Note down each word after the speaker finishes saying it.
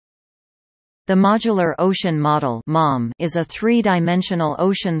The Modular Ocean Model is a three-dimensional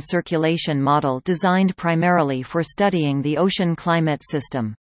ocean circulation model designed primarily for studying the ocean climate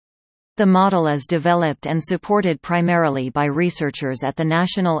system. The model is developed and supported primarily by researchers at the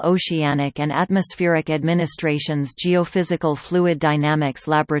National Oceanic and Atmospheric Administration's Geophysical Fluid Dynamics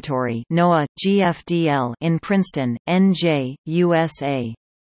Laboratory (NOAA, GFDL) in Princeton, NJ, USA.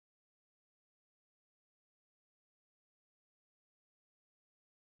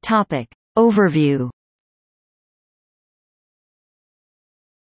 Overview.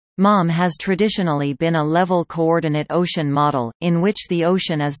 MOM has traditionally been a level coordinate ocean model, in which the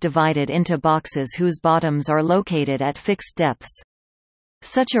ocean is divided into boxes whose bottoms are located at fixed depths.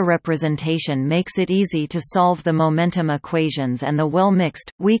 Such a representation makes it easy to solve the momentum equations and the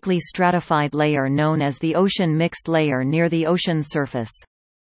well-mixed, weakly stratified layer known as the ocean mixed layer near the ocean surface.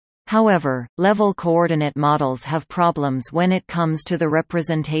 However, level coordinate models have problems when it comes to the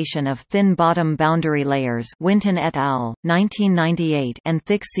representation of thin bottom boundary layers Winton et al., 1998, and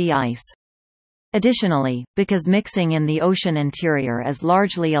thick sea ice. Additionally, because mixing in the ocean interior is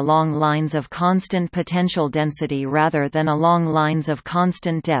largely along lines of constant potential density rather than along lines of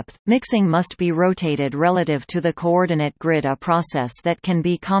constant depth, mixing must be rotated relative to the coordinate grid, a process that can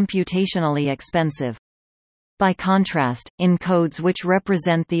be computationally expensive. By contrast, in codes which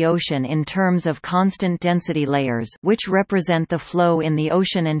represent the ocean in terms of constant density layers which represent the flow in the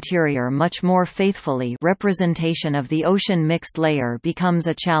ocean interior much more faithfully, representation of the ocean mixed layer becomes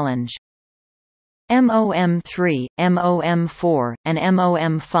a challenge. MOM3, MOM4, and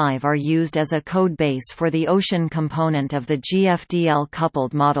MOM5 are used as a code base for the ocean component of the GFDL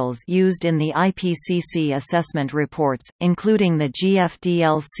coupled models used in the IPCC assessment reports, including the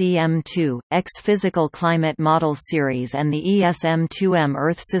GFDL CM2, X Physical Climate Model Series and the ESM2M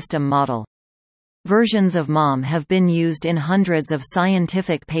Earth System Model. Versions of MOM have been used in hundreds of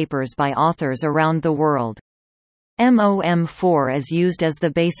scientific papers by authors around the world. MOM4 is used as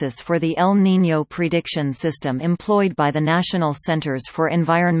the basis for the El Niño prediction system employed by the National Centers for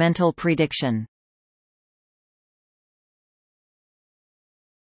Environmental Prediction.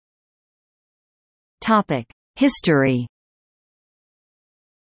 History.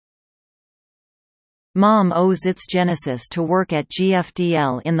 MOM owes its genesis to work at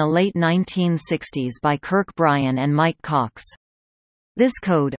GFDL in the late 1960s by Kirk Bryan and Mike Cox. This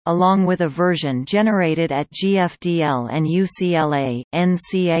code, along with a version generated at GFDL and UCLA,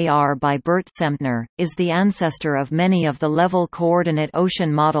 NCAR by Bert Sempner, is the ancestor of many of the level coordinate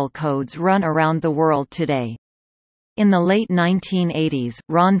ocean model codes run around the world today. In the late 1980s,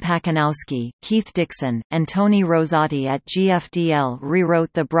 Ron Pakanowski, Keith Dixon, and Tony Rosati at GFDL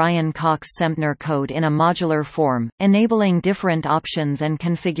rewrote the Bryan-Cox-Sempner code in a modular form, enabling different options and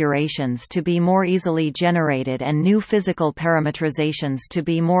configurations to be more easily generated and new physical parametrizations to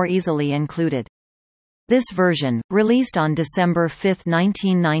be more easily included. This version, released on December 5,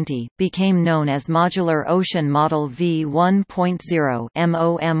 1990, became known as Modular Ocean Model v1.0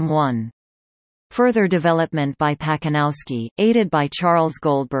 (MOM1). Further development by Pakanowski, aided by Charles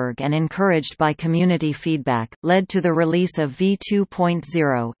Goldberg and encouraged by community feedback, led to the release of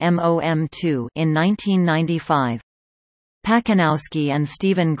v2.0 (MOM2) in 1995. Pakanowski and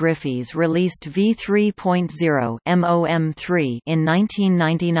Stephen Griffiths released v3.0 (MOM3) in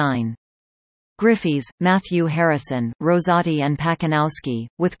 1999. Griffiths, Matthew Harrison, Rosati and Pakanowski,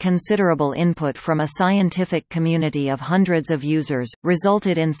 with considerable input from a scientific community of hundreds of users,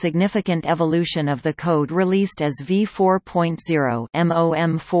 resulted in significant evolution of the code released as v4.0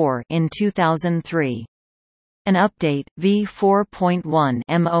 (MOM4) in 2003. An update, v4.1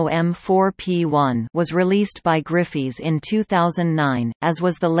 (MOM4P1), was released by Griffiths in 2009, as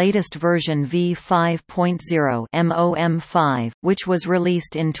was the latest version v5.0 (MOM5), which was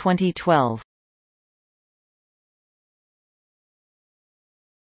released in 2012.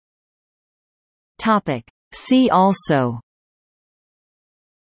 See also: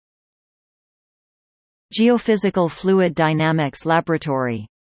 Geophysical Fluid Dynamics Laboratory.